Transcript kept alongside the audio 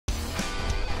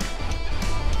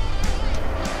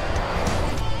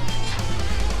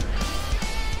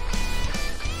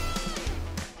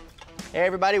Hey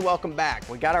everybody, welcome back.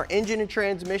 We got our engine and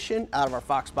transmission out of our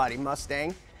Fox Body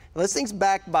Mustang. Now, this thing's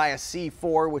backed by a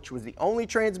C4, which was the only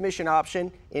transmission option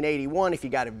in '81 if you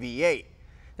got a V8.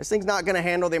 This thing's not gonna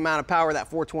handle the amount of power that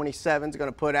 427 is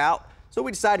gonna put out, so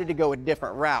we decided to go a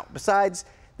different route. Besides,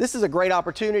 this is a great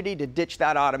opportunity to ditch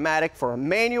that automatic for a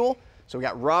manual. So we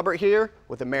got Robert here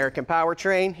with American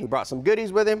Powertrain. He brought some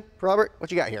goodies with him. Robert, what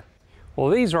you got here? Well,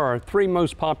 these are our three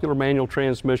most popular manual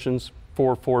transmissions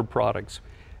for Ford products.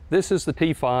 This is the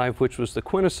T5, which was the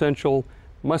quintessential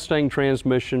Mustang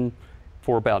transmission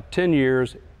for about 10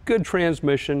 years. Good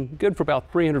transmission, good for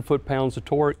about 300 foot-pounds of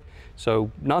torque.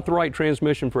 So not the right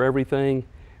transmission for everything,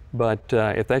 but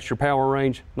if that's your power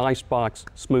range, nice box,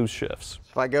 smooth shifts.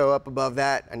 If I go up above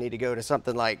that, I need to go to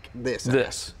something like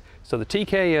this. So the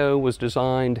TKO was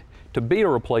designed to be a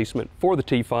replacement for the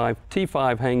T5.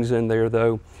 T5 hangs in there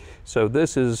though. So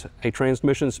this is a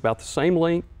transmission that's about the same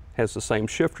length, has the same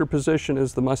shifter position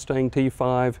as the Mustang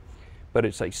T5, but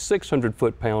it's a 600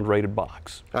 foot-pound rated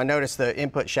box. I noticed the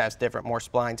input shaft's different, more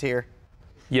splines here.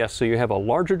 Yes, so you have a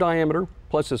larger diameter,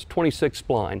 plus it's 26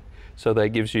 spline. So that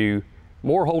gives you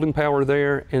more holding power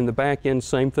there. In the back end,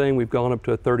 same thing. We've gone up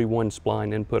to a 31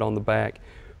 spline input on the back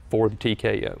for the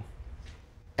TKO.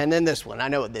 And then this one, I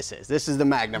know what this is. This is the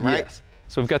Magnum, right? Yes.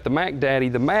 So we've got the Mac Daddy.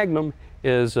 The Magnum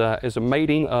is a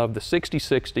mating of the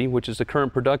 6060, which is the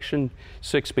current production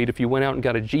 6-speed. If you went out and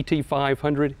got a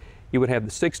GT500, you would have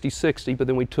the 6060, but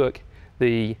then we took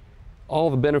all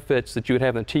the benefits that you would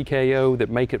have in the TKO that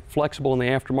make it flexible in the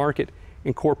aftermarket,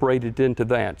 incorporated into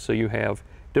that. So you have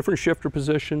different shifter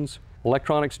positions,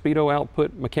 electronic speedo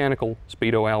output, mechanical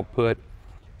speedo output,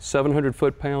 700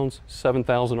 foot-pounds,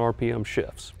 7,000 RPM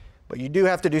shifts. But you do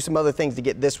have to do some other things to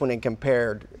get this one in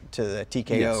compared to the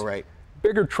TKO, yes. Right?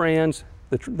 Bigger trans,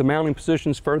 the mounting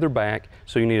position's further back,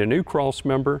 so you need a new cross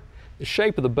member. The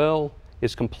shape of the bell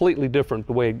is completely different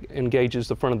the way it engages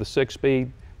the front of the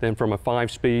 6-speed than from a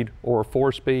 5-speed or a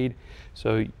 4-speed.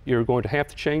 So you're going to have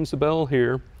to change the bell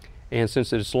here, and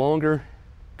since it's longer,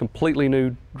 completely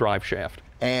new drive shaft.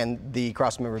 And the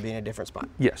cross member being a different spot.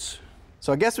 Yes.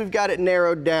 So I guess we've got it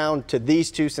narrowed down to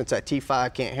these two since that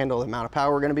T5 can't handle the amount of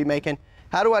power we're going to be making.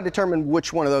 How do I determine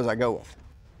which one of those I go with?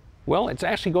 Well, it's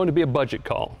actually going to be a budget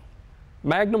call.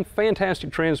 Magnum,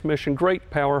 fantastic transmission, great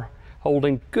power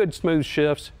holding, good smooth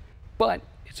shifts, but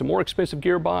it's a more expensive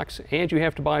gearbox and you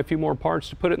have to buy a few more parts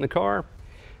to put it in the car.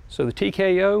 So the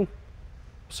TKO will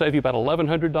save you about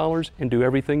 $1,100 and do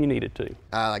everything you need it to.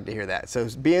 I like to hear that. So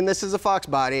being this is a Fox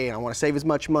Body and I want to save as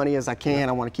much money as I can,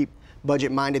 I want to keep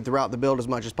budget minded throughout the build as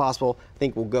much as possible, I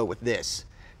think we'll go with this.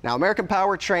 Now, American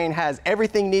Powertrain has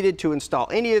everything needed to install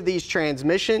any of these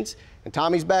transmissions, and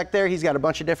Tommy's back there. He's got a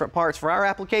bunch of different parts for our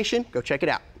application. Go check it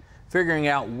out. Figuring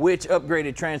out which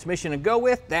upgraded transmission to go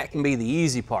with, that can be the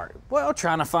easy part. Well,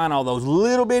 trying to find all those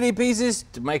little bitty pieces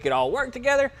to make it all work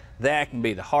together, that can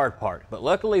be the hard part. But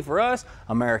luckily for us,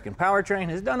 American Powertrain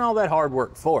has done all that hard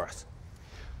work for us.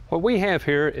 What we have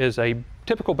here is a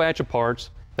typical batch of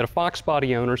parts that a Fox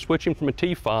Body owner switching from a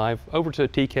T5 over to a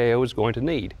TKO is going to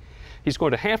need. He's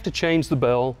going to have to change the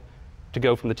bell to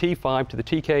go from the T5 to the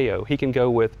TKO. He can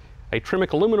go with a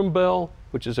Tremec aluminum bell,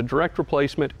 which is a direct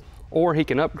replacement, or he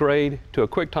can upgrade to a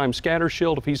QuickTime scatter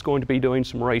shield if he's going to be doing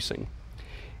some racing.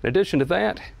 In addition to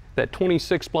that, that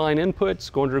 26 spline input is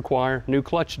going to require new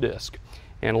clutch disc.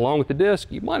 And along with the disc,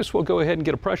 you might as well go ahead and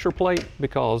get a pressure plate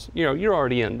because you're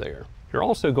already in there. You're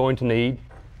also going to need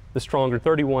the stronger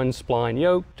 31 spline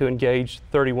yoke to engage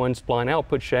 31 spline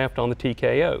output shaft on the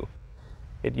TKO.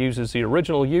 It uses the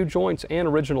original U-joints and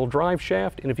original drive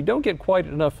shaft, and if you don't get quite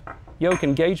enough yoke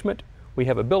engagement, we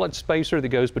have a billet spacer that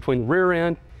goes between the rear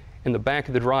end and the back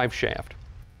of the drive shaft.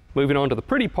 Moving on to the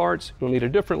pretty parts, you'll need a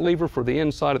different lever for the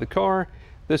inside of the car.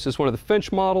 This is one of the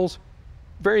Finch models.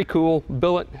 Very cool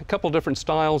billet, a couple different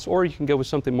styles, or you can go with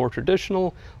something more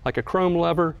traditional like a chrome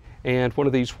lever and one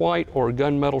of these white or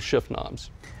gunmetal shift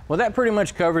knobs. Well, that pretty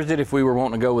much covers it if we were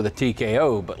wanting to go with a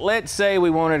TKO, but let's say we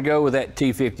wanted to go with that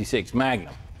T56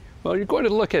 Magnum. Well, you're going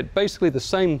to look at basically the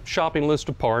same shopping list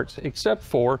of parts, except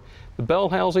for the bell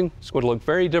housing. It's going to look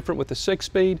very different with the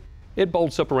 6-speed. It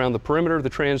bolts up around the perimeter of the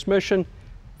transmission.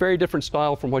 Very different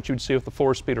style from what you'd see with the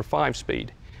 4-speed or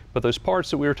 5-speed. But those parts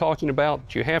that we were talking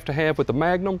about, you have to have with the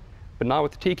Magnum, but not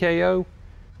with the TKO,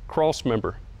 cross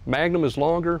member. Magnum is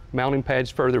longer, mounting pads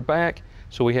further back,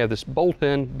 so we have this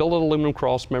bolt-in, billet aluminum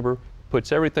cross member,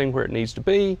 puts everything where it needs to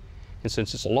be, and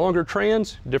since it's a longer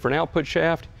trans, different output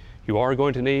shaft, you are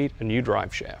going to need a new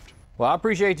drive shaft. Well, I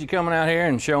appreciate you coming out here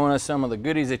and showing us some of the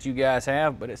goodies that you guys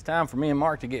have, but it's time for me and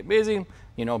Mark to get busy,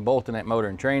 bolting that motor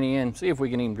and training in, see if we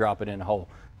can even drop it in the hole.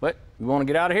 But you want to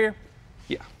get out of here?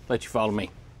 Yeah. Let you follow me.